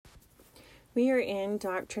We are in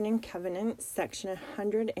Doctrine and Covenants, section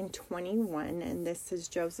 121, and this is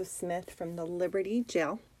Joseph Smith from the Liberty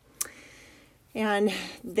Jail. And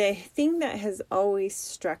the thing that has always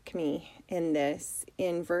struck me in this,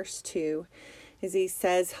 in verse 2, is he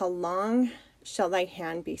says, "How long shall thy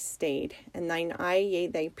hand be stayed, and thine eye, yea,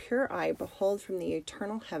 thy pure eye, behold from the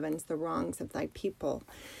eternal heavens the wrongs of thy people?"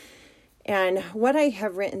 And what I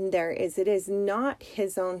have written there is it is not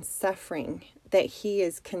his own suffering that he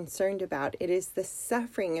is concerned about. It is the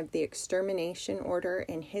suffering of the extermination order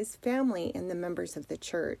in his family and the members of the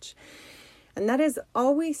church. And that has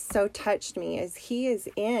always so touched me as he is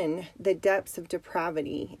in the depths of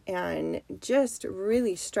depravity and just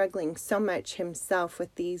really struggling so much himself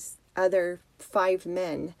with these other 5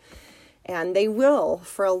 men. And they will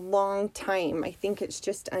for a long time. I think it's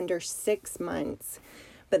just under 6 months.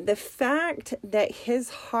 But the fact that his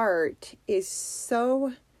heart is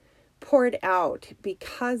so poured out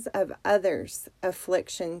because of others'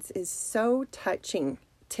 afflictions is so touching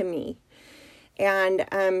to me.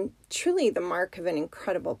 And truly the mark of an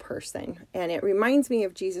incredible person. And it reminds me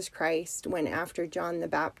of Jesus Christ when after John the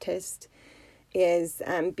Baptist is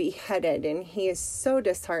beheaded and he is so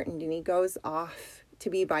disheartened and he goes off to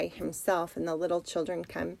be by himself and the little children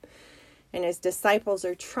come. And his disciples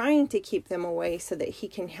are trying to keep them away so that he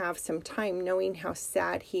can have some time, knowing how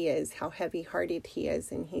sad he is, how heavy-hearted he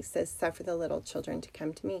is. And he says, "Suffer the little children to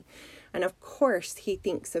come to me." And of course, he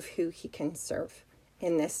thinks of who he can serve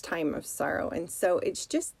in this time of sorrow. And so it's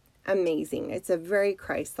just amazing. It's a very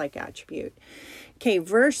Christ-like attribute. Okay,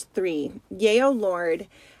 verse 3. "Yea, O Lord,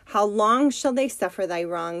 how long shall they suffer thy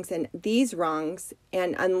wrongs and these wrongs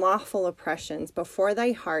and unlawful oppressions before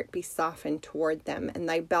thy heart be softened toward them and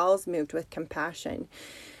thy bowels moved with compassion?"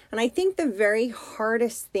 And I think the very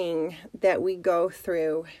hardest thing that we go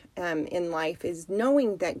through in life is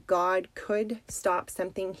knowing that God could stop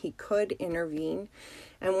something, he could intervene,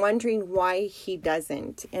 and wondering why he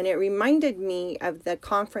doesn't. And it reminded me of the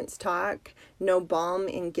conference talk, "No Balm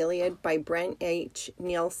in Gilead" by Brent H.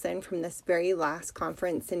 Nielsen from this very last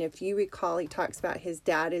conference. And if you recall, he talks about his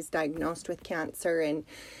dad is diagnosed with cancer and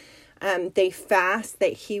they fast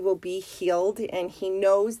that he will be healed, and he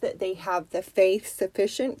knows that they have the faith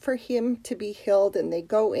sufficient for him to be healed, and they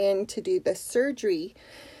go in to do the surgery,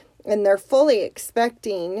 and they're fully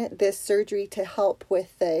expecting this surgery to help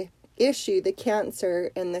with the issue, the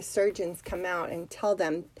cancer, and the surgeons come out and tell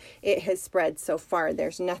them it has spread so far,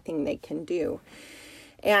 there's nothing they can do.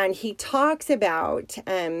 And he talks about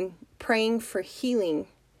praying for healing,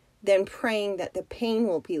 then praying that the pain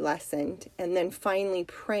will be lessened, and then finally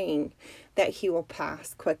praying that he will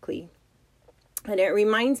pass quickly. And it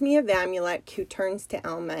reminds me of Amulek, who turns to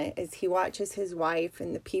Alma as he watches his wife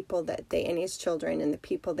and the people and his children and the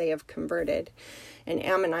people they have converted, and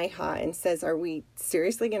Ammonihah, and says, "Are we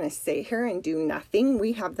seriously going to sit here and do nothing?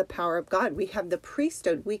 We have the power of God. We have the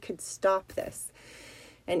priesthood. We could stop this."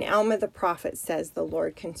 And Alma the prophet says, "The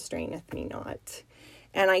Lord constraineth me not."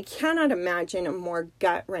 And I cannot imagine a more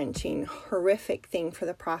gut-wrenching, horrific thing for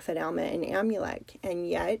the prophet Alma and Amulek. And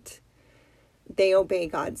yet, they obey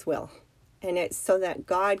God's will. And it's so that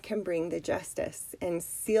God can bring the justice and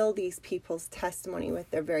seal these people's testimony with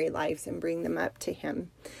their very lives and bring them up to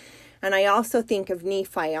him. And I also think of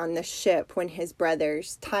Nephi on the ship when his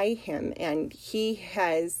brothers tie him, and he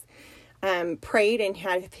has prayed and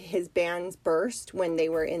had his bands burst when they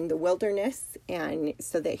were in the wilderness, and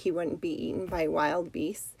so that he wouldn't be eaten by wild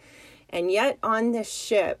beasts. And yet on this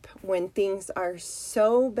ship, when things are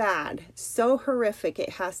so bad, so horrific, it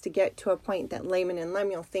has to get to a point that Laman and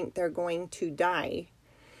Lemuel think they're going to die,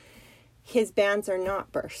 his bands are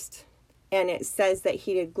not burst. And it says that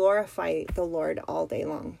he did glorify the Lord all day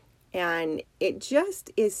long. And it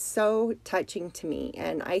just is so touching to me.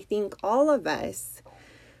 And I think all of us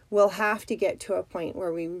will have to get to a point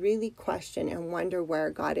where we really question and wonder where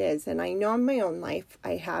God is. And I know in my own life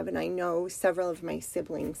I have, and I know several of my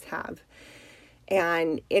siblings have.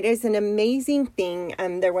 And it is an amazing thing.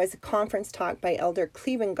 There was a conference talk by Elder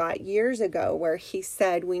Clevengott years ago where he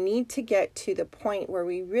said we need to get to the point where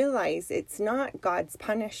we realize it's not God's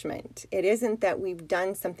punishment. It isn't that we've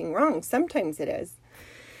done something wrong. Sometimes it is.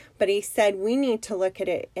 But he said we need to look at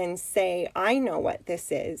it and say, I know what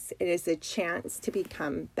this is. It is a chance to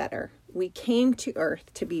become better. We came to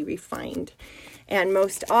earth to be refined. And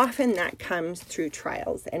most often that comes through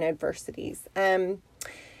trials and adversities.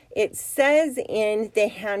 It says in the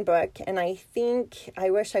handbook, and I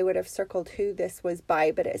wish I would have circled who this was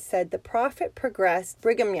by, but it said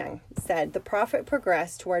Brigham Young said, the prophet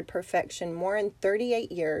progressed toward perfection more in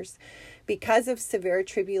 38 years because of severe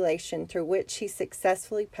tribulation through which he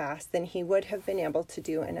successfully passed than he would have been able to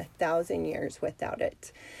do in 1,000 years without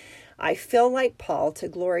it. I feel like Paul to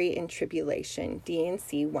glory in tribulation,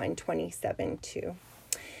 D&C 127:2.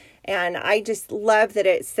 And I just love that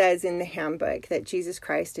it says in the handbook that Jesus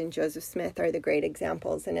Christ and Joseph Smith are the great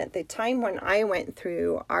examples. And at the time when I went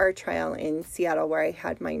through our trial in Seattle, where I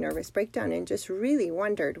had my nervous breakdown and just really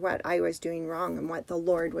wondered what I was doing wrong and what the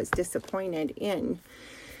Lord was disappointed in,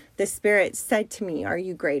 the Spirit said to me, "Are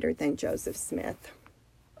you greater than Joseph Smith?"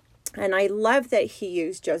 And I love that he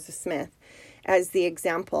used Joseph Smith as the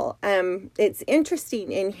example. It's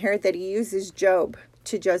interesting in here that he uses Job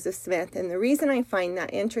to Joseph Smith. And the reason I find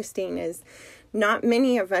that interesting is not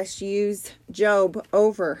many of us use Job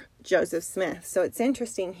over Joseph Smith. So it's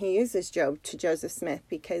interesting he uses Job to Joseph Smith,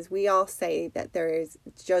 because we all say that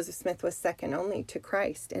Joseph Smith was second only to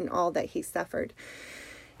Christ in all that he suffered.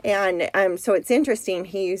 And so it's interesting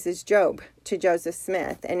he uses Job to Joseph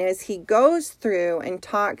Smith. And as he goes through and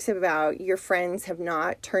talks about your friends have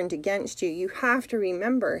not turned against you, you have to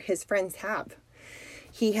remember his friends have.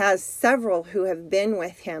 He has several who have been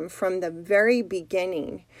with him from the very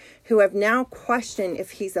beginning, who have now questioned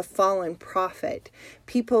if he's a fallen prophet.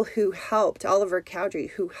 People who helped, Oliver Cowdery,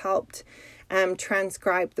 who helped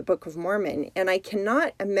transcribe the Book of Mormon. And I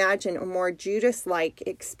cannot imagine a more Judas-like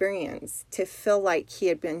experience, to feel like he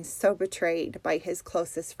had been so betrayed by his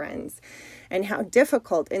closest friends, and how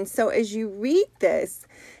difficult. And so as you read this,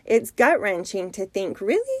 it's gut-wrenching to think,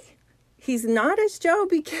 really? He's not as Job?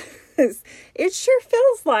 Because it sure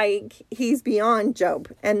feels like he's beyond Job,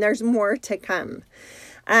 and there's more to come.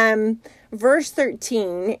 Verse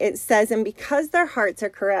 13, it says, "And because their hearts are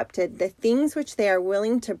corrupted, the things which they are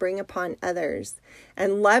willing to bring upon others,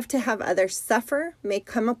 and love to have others suffer, may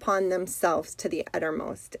come upon themselves to the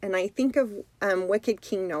uttermost." And I think of wicked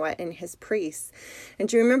King Noah and his priests. And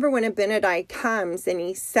do you remember when Abinadi comes and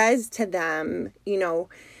he says to them,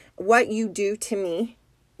 "What you do to me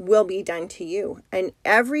will be done to you." And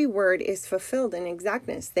every word is fulfilled in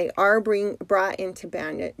exactness. They are brought into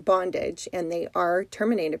bondage, and they are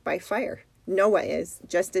terminated by fire. Noah is,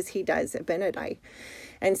 just as he does Abinadi.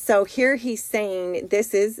 And so here he's saying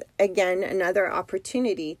this is, again, another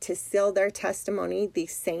opportunity to seal their testimony,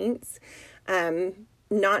 these saints,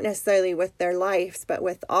 not necessarily with their lives, but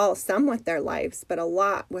some with their lives, but a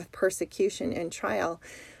lot with persecution and trial.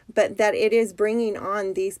 But that it is bringing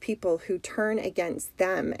on these people who turn against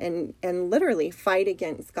them and literally fight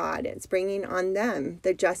against God. It's bringing on them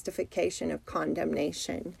the justification of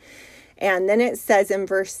condemnation. And then it says in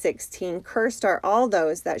verse 16, "Cursed are all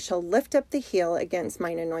those that shall lift up the heel against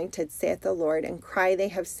mine anointed, saith the Lord, and cry they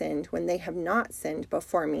have sinned, when they have not sinned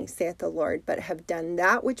before me, saith the Lord, but have done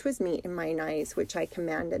that which was meet in mine eyes, which I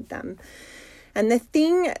commanded them." And the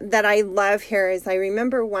thing that I love here is, I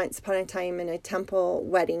remember once upon a time in a temple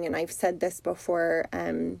wedding, and I've said this before,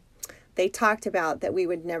 they talked about that we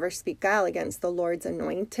would never speak guile against the Lord's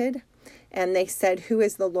anointed. And they said, who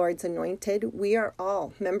is the Lord's anointed? We are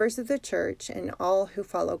all members of the church, and all who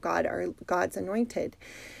follow God are God's anointed.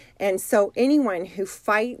 And so anyone who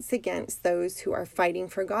fights against those who are fighting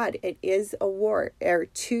for God, it is a war, or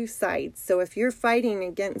two sides. So if you're fighting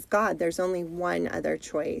against God, there's only one other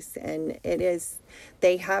choice, and it is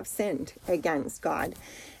they have sinned against God.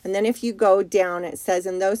 And then if you go down, it says,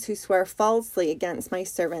 "And those who swear falsely against my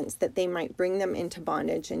servants, that they might bring them into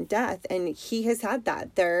bondage and death." And he has had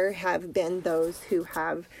that. There have been those who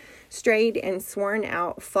have strayed and sworn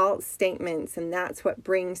out false statements, and that's what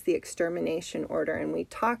brings the extermination order. And we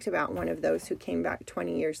talked about one of those who came back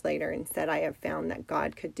 20 years later and said, "I have found that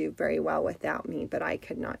God could do very well without me, but I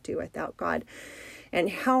could not do without God." And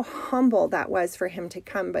how humble that was for him to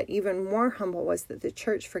come. But even more humble was that the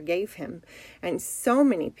church forgave him. And so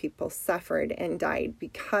many people suffered and died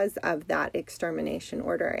because of that extermination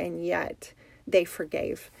order, and yet they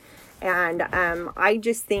forgave. And I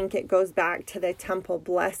just think it goes back to the temple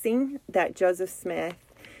blessing that Joseph Smith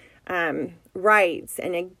writes.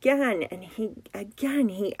 And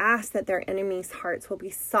he asks that their enemies' hearts will be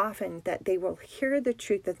softened, that they will hear the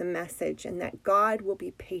truth of the message, and that God will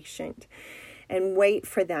be patient and wait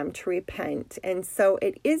for them to repent. And so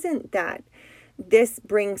it isn't that this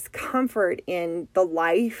brings comfort in the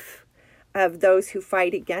life of those who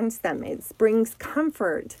fight against them. It brings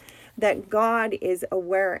comfort that God is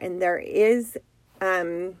aware, and there is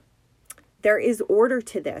order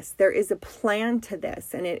to this. There is a plan to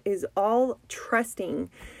this, and it is all trusting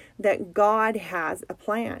that God has a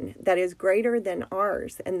plan that is greater than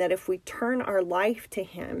ours, and that if we turn our life to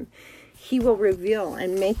him, he will reveal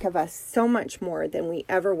and make of us so much more than we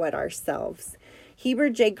ever would ourselves.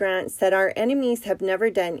 Heber J. Grant said, "Our enemies have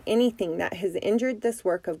never done anything that has injured this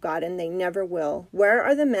work of God, and they never will. Where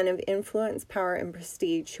are the men of influence, power, and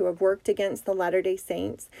prestige who have worked against the Latter-day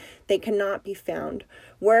Saints? They cannot be found.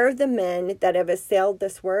 Where are the men that have assailed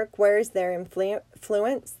this work? Where is their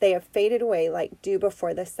influence? They have faded away like dew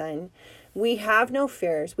before the sun. We have no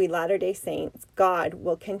fears, we Latter-day Saints. God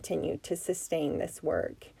will continue to sustain this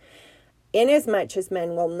work. Inasmuch as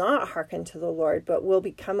men will not hearken to the Lord, but will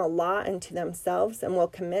become a law unto themselves and will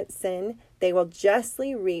commit sin, they will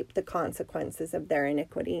justly reap the consequences of their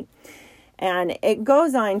iniquity." And it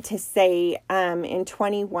goes on to say in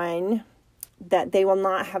 21 that they will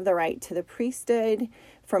not have the right to the priesthood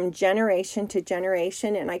from generation to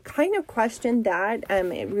generation. And I kind of questioned that.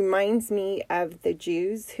 It reminds me of the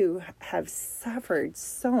Jews who have suffered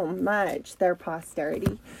so much, their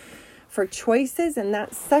posterity, for choices, and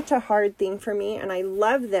that's such a hard thing for me. And I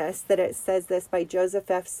love this, that it says this by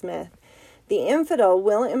Joseph F. Smith: "The infidel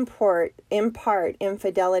will impart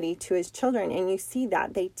infidelity to his children," and you see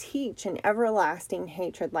that they teach an everlasting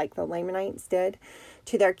hatred like the Lamanites did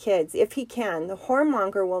to their kids. "If he can, the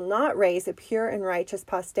whoremonger will not raise a pure and righteous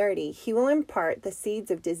posterity. He will impart the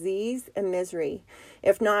seeds of disease and misery,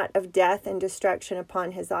 if not of death and destruction,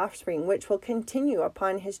 upon his offspring, which will continue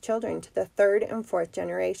upon his children to the third and fourth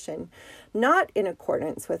generation, not in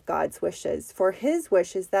accordance with God's wishes. For his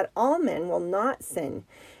wish is that all men will not sin,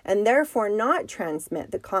 and therefore not transmit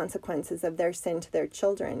the consequences of their sin to their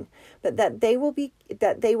children, but that they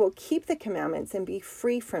will keep the commandments and be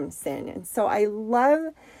free from sin." And so I love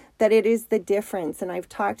that it is the difference, and I've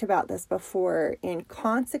talked about this before, in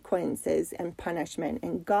consequences and punishment.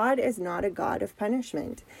 And God is not a God of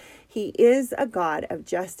punishment. He is a God of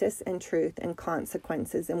justice and truth and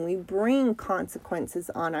consequences, and we bring consequences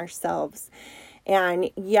on ourselves. And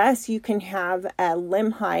yes, you can have a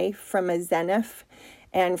Limhi from a Zeniff,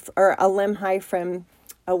 or a Limhi from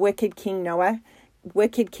a wicked King Noah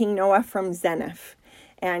from Zeniff.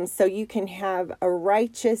 And so you can have a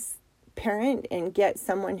righteous parent and get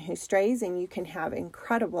someone who strays, and you can have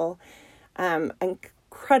incredible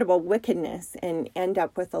wickedness and end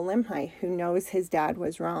up with a Limhi who knows his dad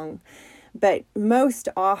was wrong. But most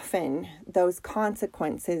often, those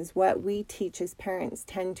consequences, what we teach as parents,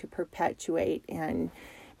 tend to perpetuate and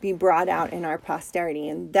be brought out in our posterity.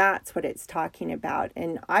 And that's what it's talking about.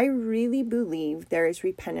 And I really believe there is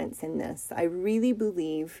repentance in this. I really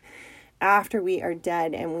believe after we are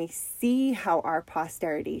dead and we see how our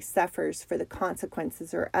posterity suffers for the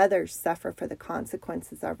consequences, or others suffer for the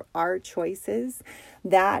consequences of our choices,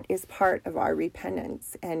 that is part of our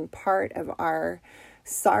repentance and part of our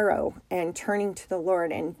sorrow and turning to the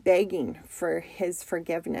Lord and begging for his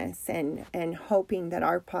forgiveness and hoping that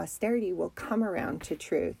our posterity will come around to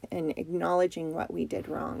truth and acknowledging what we did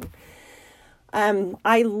wrong.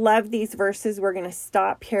 I love these verses. We're going to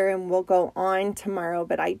stop here and we'll go on tomorrow,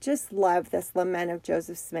 but I just love this lament of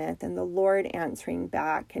Joseph Smith and the Lord answering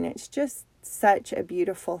back. And it's just such a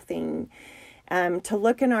beautiful thing to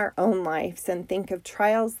look in our own lives and think of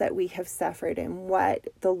trials that we have suffered and what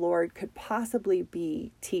the Lord could possibly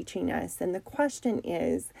be teaching us. And the question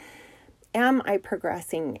is, am I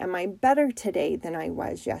progressing? Am I better today than I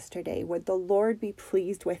was yesterday? Would the Lord be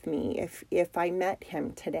pleased with me if I met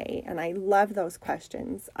him today? And I love those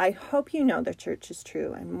questions. I hope you know the church is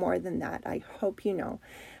true. And more than that, I hope you know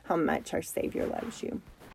how much our Savior loves you.